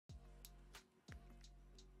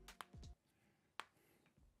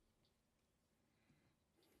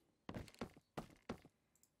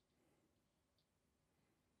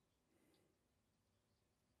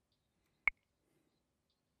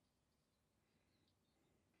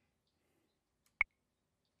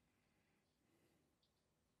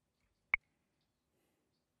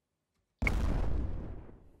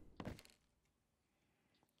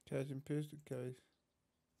Catching pistol case.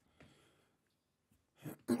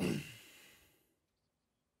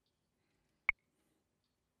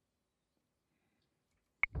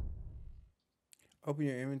 Open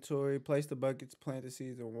your inventory, place the buckets, plant the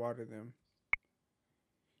seeds, and water them.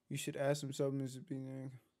 You should add some supplements to be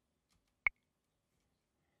there.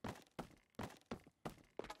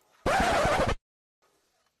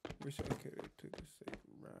 Wish I could have took a safe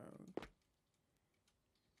route.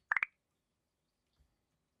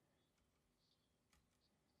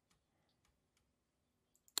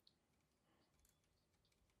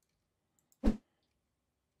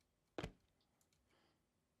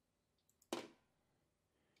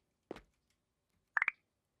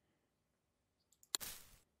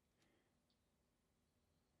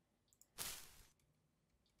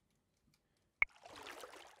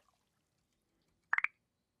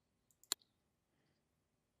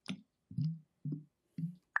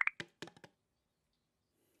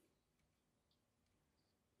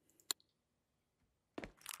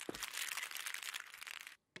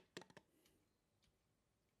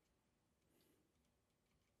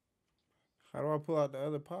 How do I pull out the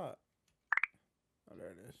other pot? Oh, there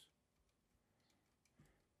it is.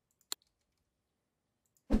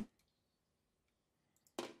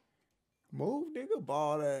 Move, nigga,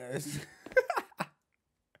 bald ass.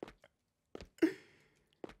 Oh,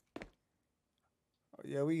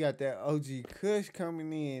 yeah, we got that OG Kush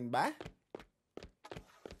coming in. Bye.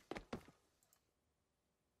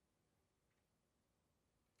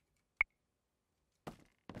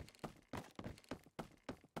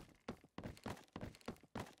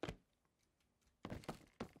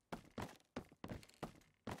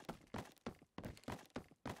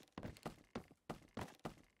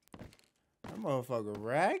 That motherfucker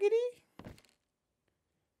raggedy?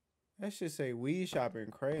 That should say weed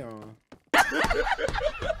shopping crayon.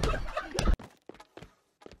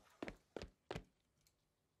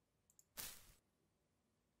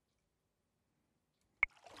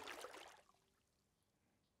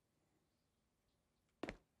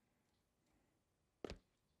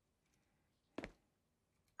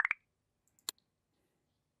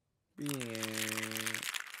 Yeah.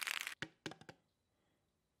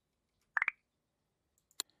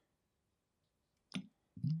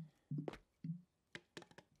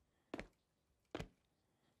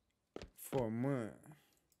 For a month.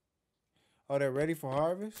 Oh, they're ready for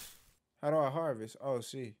harvest? How do I harvest? Oh,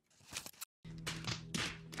 see.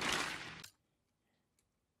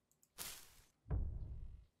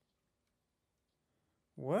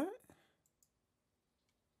 What?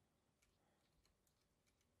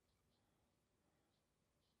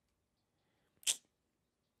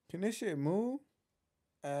 Can this shit move?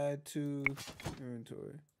 Add to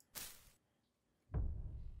inventory.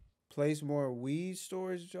 Place more weed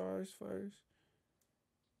storage jars first.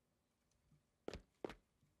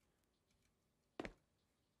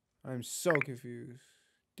 I'm so confused.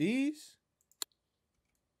 These?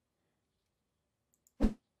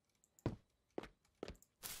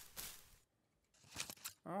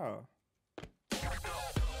 Oh.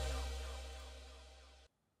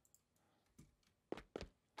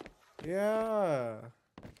 Yeah.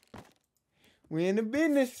 We in the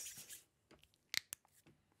business.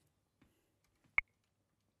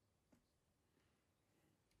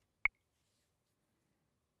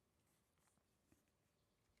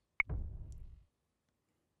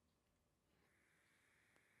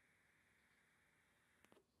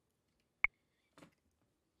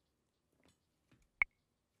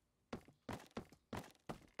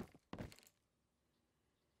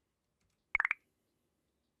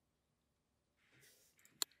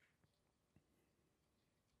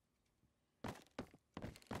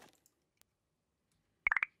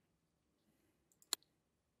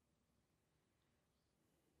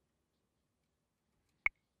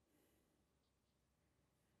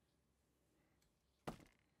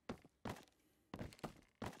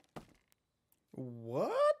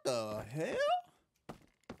 What the hell?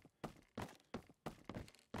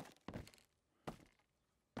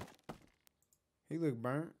 He look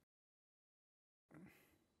burnt.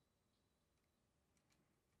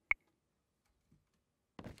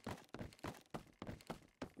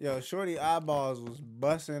 Yo, shorty eyeballs was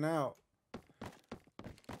busting out.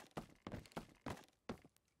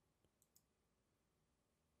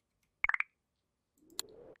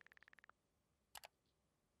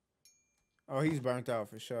 Oh, he's burnt out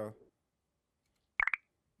for sure.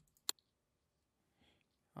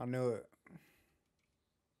 I knew it.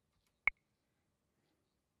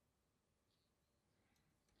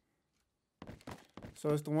 So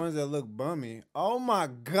it's the ones that look bummy. Oh my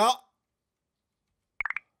God.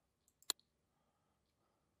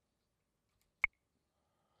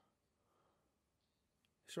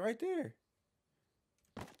 It's right there.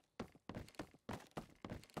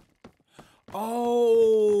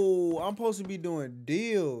 Oh, I'm supposed to be doing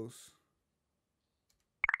deals.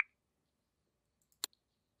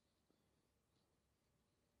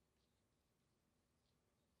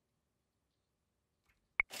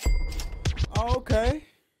 Oh, okay.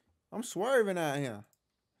 I'm swerving out here.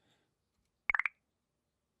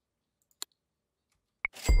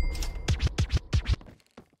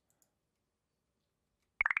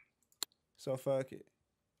 So fuck it.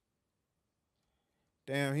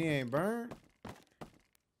 Damn, he ain't burned. I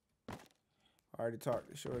already talked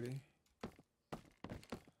to Shorty.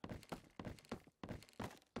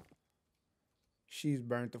 She's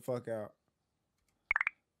burnt the fuck out.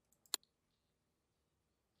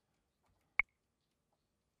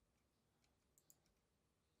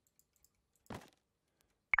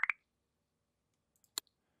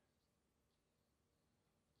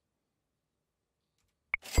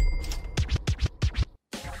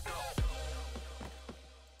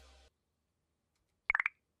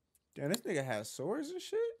 Damn, this nigga has swords and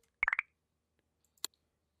shit?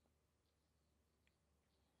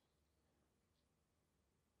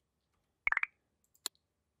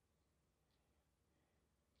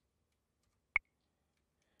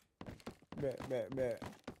 Bet.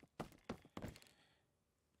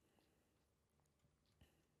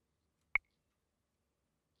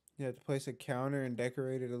 You have to place a counter and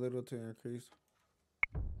decorate it a little to increase.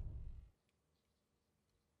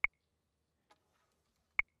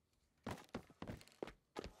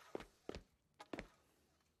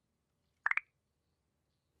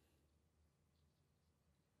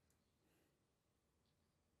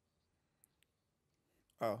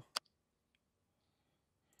 Oh.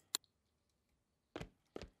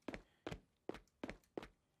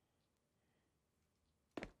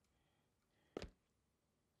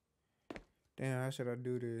 Damn, how should I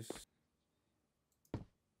do this?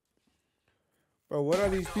 Bro, what are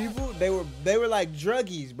these people? They were like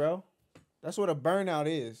druggies, bro. That's what a burnout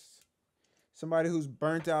is. Somebody who's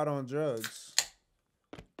burnt out on drugs.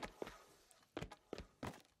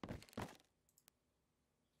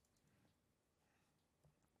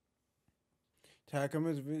 Tag them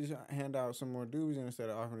as hand out some more dudes instead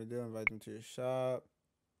of offering a deal, invite them to your shop.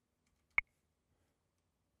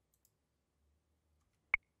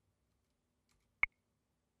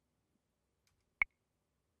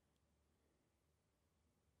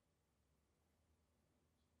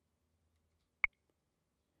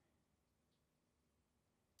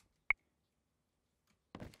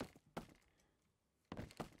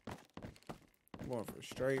 I'm going for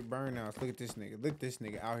straight burnouts. Look at this nigga. Look at this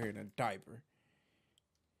nigga out here in a diaper.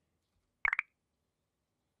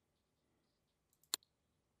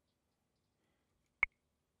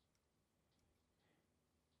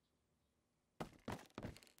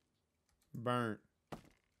 Burnt.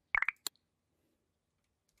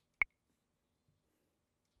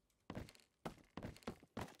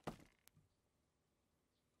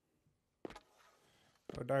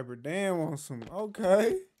 Oh, diaper damn on some.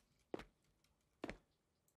 Okay.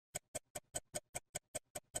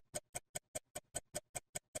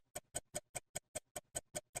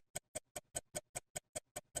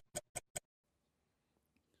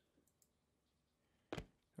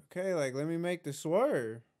 Okay, like, let me make the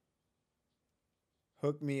swerve.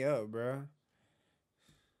 Hook me up, bruh.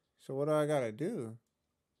 So what do I gotta do?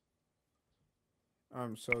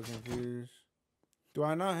 I'm so confused. Do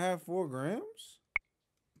I not have 4 grams?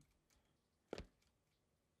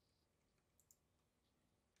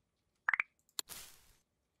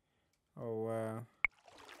 Oh, wow.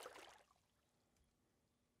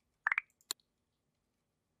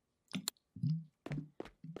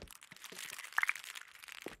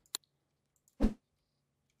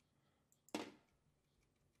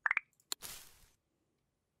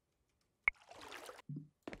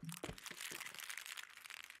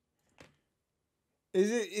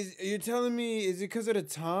 Is you're telling me, is it because of the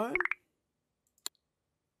time?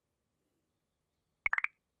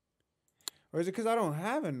 Or is it because I don't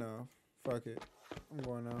have enough? Fuck it. I'm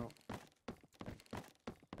going out.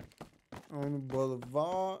 On the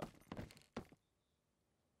boulevard.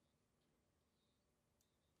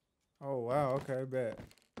 Oh, wow. Okay, bet.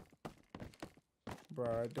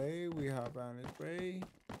 Broad day, we hop on this bay.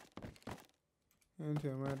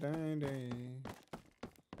 Until my dying day.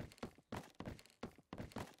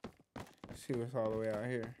 See what's all the way out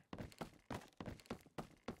here.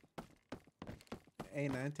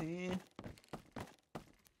 A19.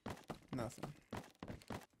 Nothing.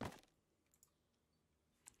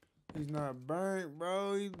 He's not burnt,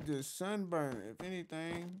 bro. He's just sunburnt, if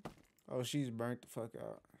anything. Oh, she's burnt the fuck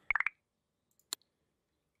out.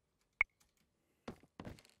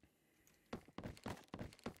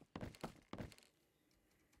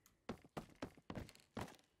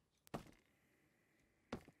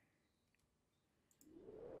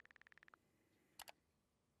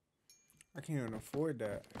 I can't even afford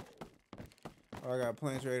that. Oh, I got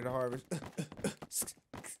plants ready to harvest.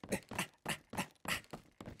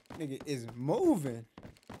 Nigga is moving.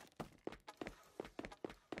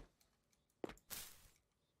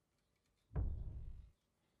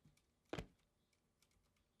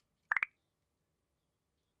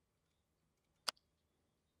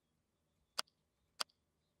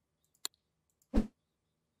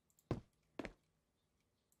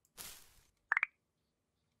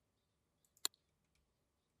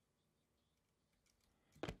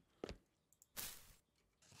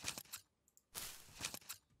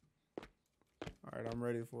 All right, I'm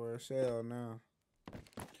ready for a sale now.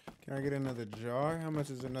 Can I get another jar? How much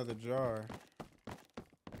is another jar?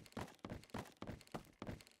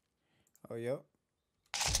 Oh, yep.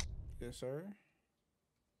 Yes, sir.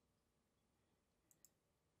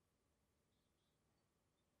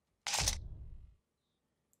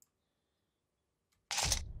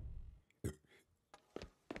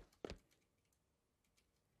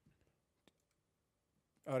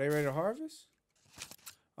 Oh, they ready to harvest?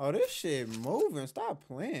 Oh, this shit moving. Stop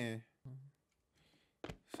playing.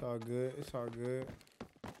 It's all good. It's all good.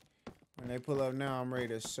 When they pull up now, I'm ready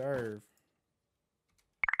to serve.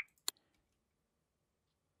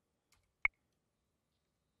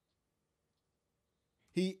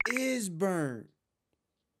 He is burnt.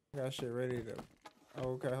 Got shit ready to...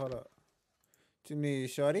 Oh, okay, hold up. What you need,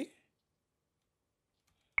 shorty?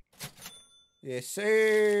 Yes,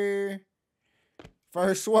 sir.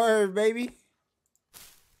 First swerve, baby.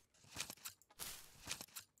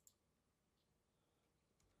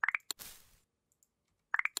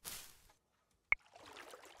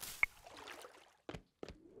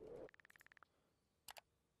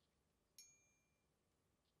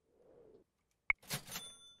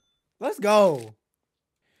 Let's go.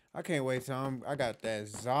 I can't wait till I got that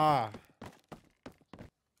za. What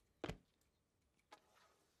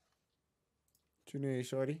you need,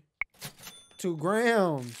 shorty? 2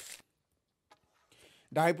 grams.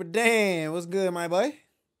 Diaper Dan, what's good, my boy?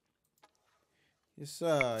 Yes,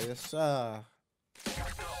 sir. Yes, sir.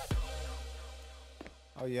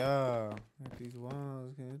 Oh, yeah. Let these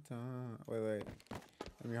walls get time. Wait.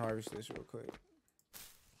 Let me harvest this real quick.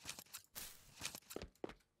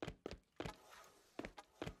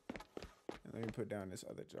 And let me put down this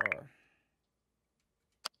other jar.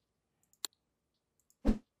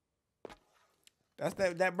 That's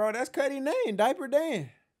that bro. That's Cuddy name, Diaper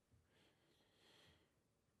Dan.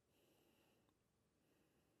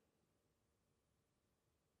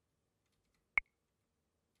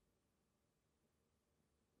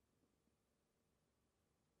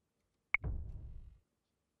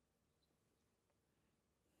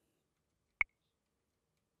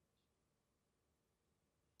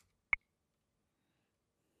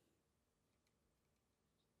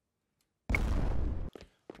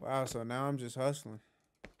 Wow. So now I'm just hustling.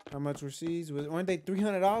 How much receipts? Weren't they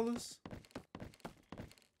 $300?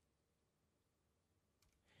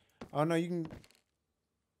 Oh no, you can.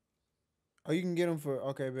 Oh, you can get them for.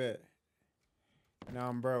 Okay, bet. Now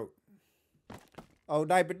I'm broke. Oh,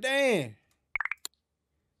 Diaper Dan.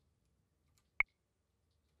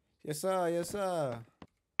 Yes, sir. Yes, sir.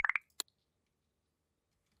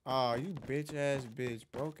 Oh, you bitch ass bitch.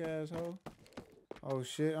 Broke ass hoe. Oh,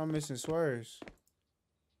 shit. I'm missing swerves.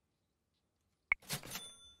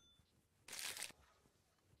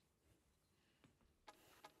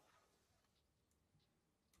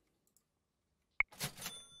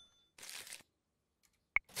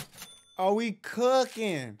 Oh, we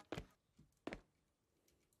cooking.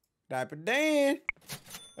 Diaper Dan.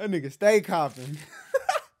 That nigga stay copping.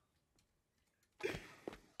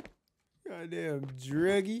 Goddamn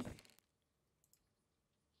druggy.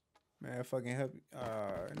 Man, fucking help you.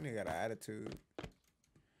 That nigga got an attitude.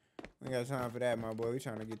 We ain't got time for that, my boy. We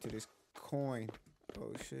trying to get to this coin.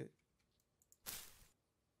 Oh, shit.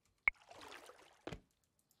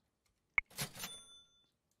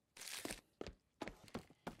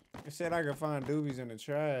 It said I could find doobies in the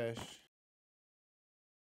trash.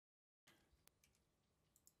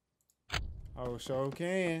 Oh, sure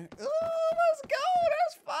can. Ooh, let's go.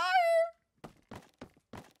 That's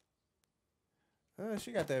fire.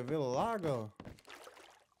 She got that Villa Lago.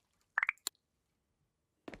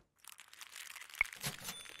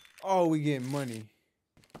 Oh, we getting money.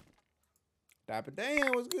 Dapper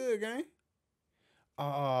Dan, what's good, gang?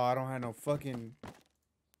 Oh, I don't have no fucking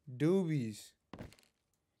doobies.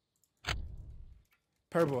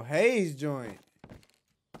 Purple Haze joint.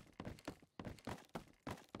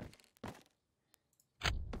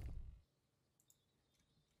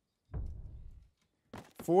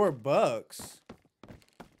 $4.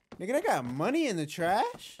 Nigga, they got money in the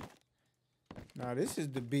trash? Now this is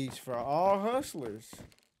the beach for all hustlers.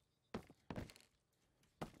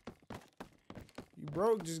 You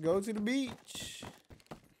broke, just go to the beach.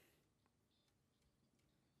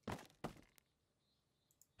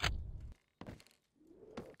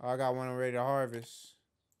 Oh, I got one ready to harvest.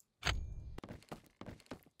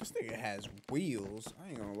 This nigga has wheels. I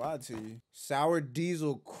ain't gonna lie to you. Sour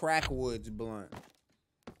diesel crackwoods blunt.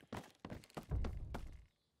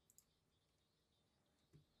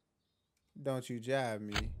 Don't you jab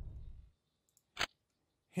me.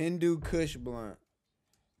 Hindu Kush blunt.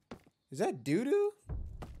 Is that doo-doo?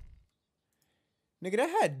 Nigga, that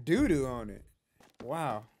had doo-doo on it.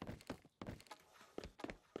 Wow.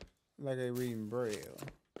 Like they reading Braille.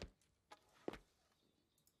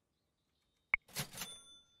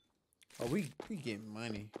 Oh, we getting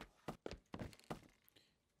money.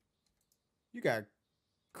 You got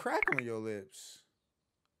crack on your lips.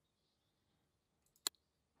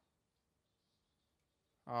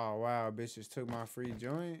 Oh, wow. Bitch just took my free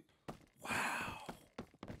joint. Wow.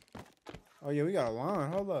 Oh, yeah, we got a line.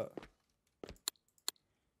 Hold up.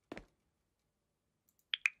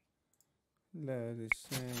 Let it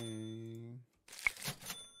sing.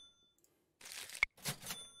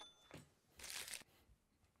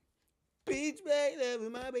 Beach back love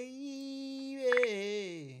with my baby.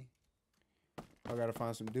 I gotta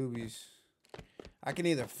find some doobies. I can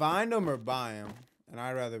either find them or buy them, and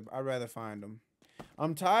I'd rather find them.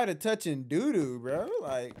 I'm tired of touching doo-doo, bro.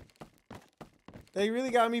 Like, they really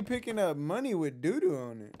got me picking up money with doo-doo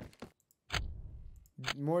on it.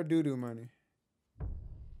 More doo-doo money.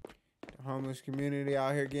 The homeless community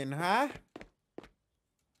out here getting high.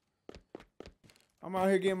 I'm out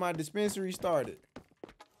here getting my dispensary started.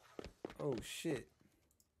 Oh, shit.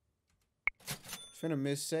 Finna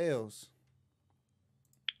miss sales.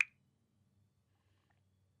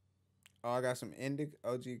 Oh, I got some Indic,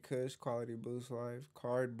 OG Kush, Quality Boost Life,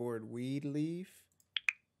 Cardboard Weed Leaf.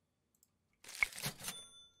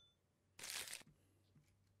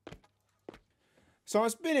 So I'm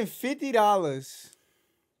spending $50.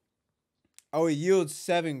 Oh, it yields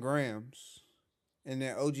 7 grams. And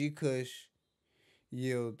then OG Kush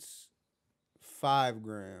yields 5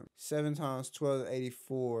 grams. 7 times 12 is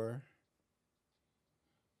 84.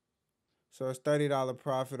 So it's $30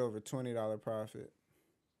 profit over $20 profit.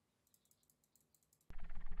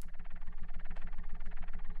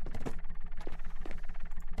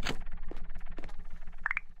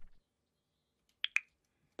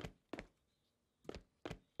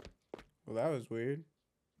 Well, that was weird.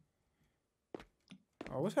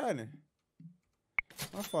 Oh, what's happening?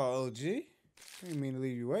 My fault, OG. I didn't mean to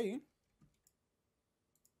leave you waiting.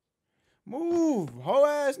 Move, hoe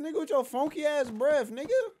ass nigga with your funky ass breath, nigga.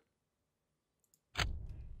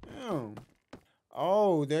 Damn.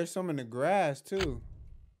 Oh, there's some in the grass too.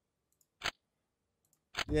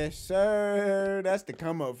 Yes, sir. That's the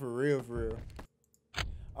come up for real, for real.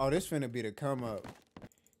 Oh, this finna be the come up.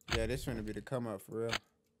 Yeah, this finna be the come up for real.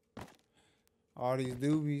 All these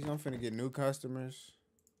doobies, I'm finna get new customers.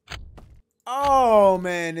 Oh,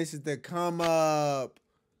 man, this is the come up.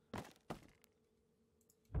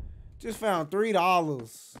 Just found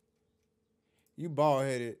 $3. You bald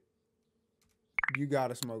headed. You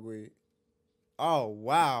gotta smoke weed. Oh,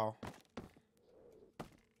 wow.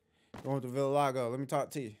 Going to Villago. Let me talk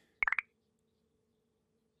to you.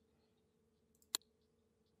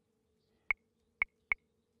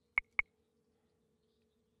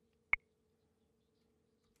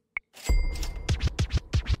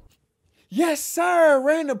 Yes, sir.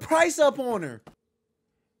 Ran the price up on her.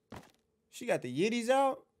 She got the Yitties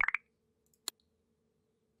out.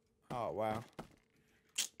 Oh, wow.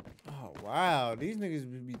 Oh, wow. These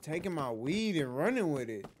niggas be taking my weed and running with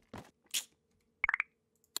it.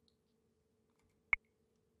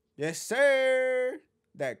 Yes, sir.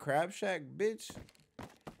 That Crab Shack, bitch.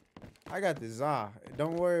 I got the za.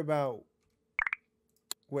 Don't worry about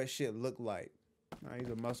what shit look like. Nah, he's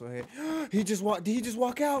a musclehead. He just walked. Did he just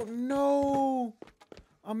walk out? No.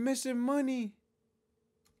 I'm missing money.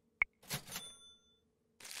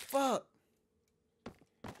 Fuck.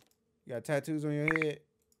 You got tattoos on your head?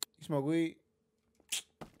 You smoke weed?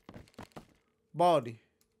 Baldy.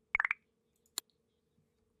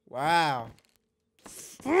 Wow.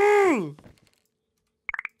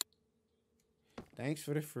 Thanks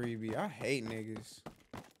for the freebie. I hate niggas.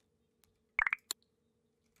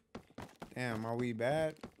 Damn, my weed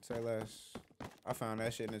bad? Say less. I found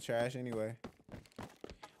that shit in the trash anyway.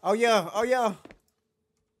 Oh yeah, oh yeah.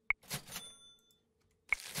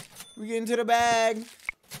 We get into the bag.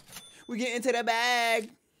 We get into the bag.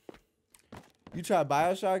 You try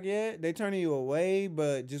BioShock yet? They turning you away,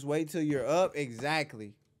 but just wait till you're up.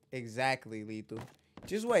 Exactly. Exactly, Lethal.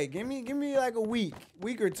 Just wait. Give me like a week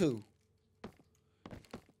or two.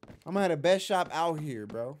 I'm gonna have the best shop out here,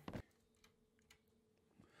 bro.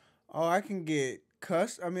 Oh, I can get I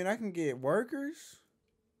can get workers.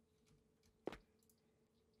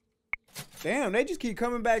 Damn, they just keep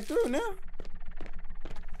coming back through now.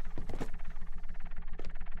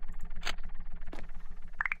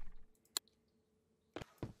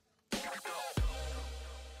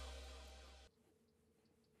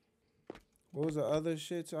 What was the other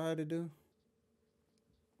shits I had to do?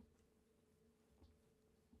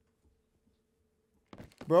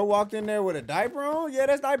 Bro walked in there with a diaper on? Yeah,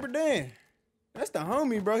 that's Diaper Dan. That's the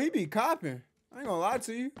homie, bro. He be copping. I ain't gonna lie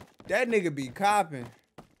to you. That nigga be copping.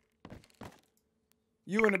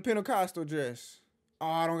 You in a Pentecostal dress. Oh,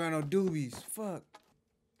 I don't got no doobies. Fuck.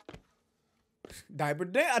 Diaper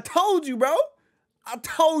Dan. I told you, bro. I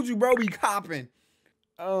told you, bro, be copping.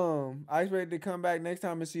 I expect to come back next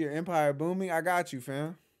time and see your empire booming. I got you,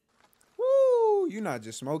 fam. Woo! You not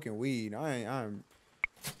just smoking weed. I'm.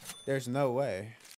 There's no way.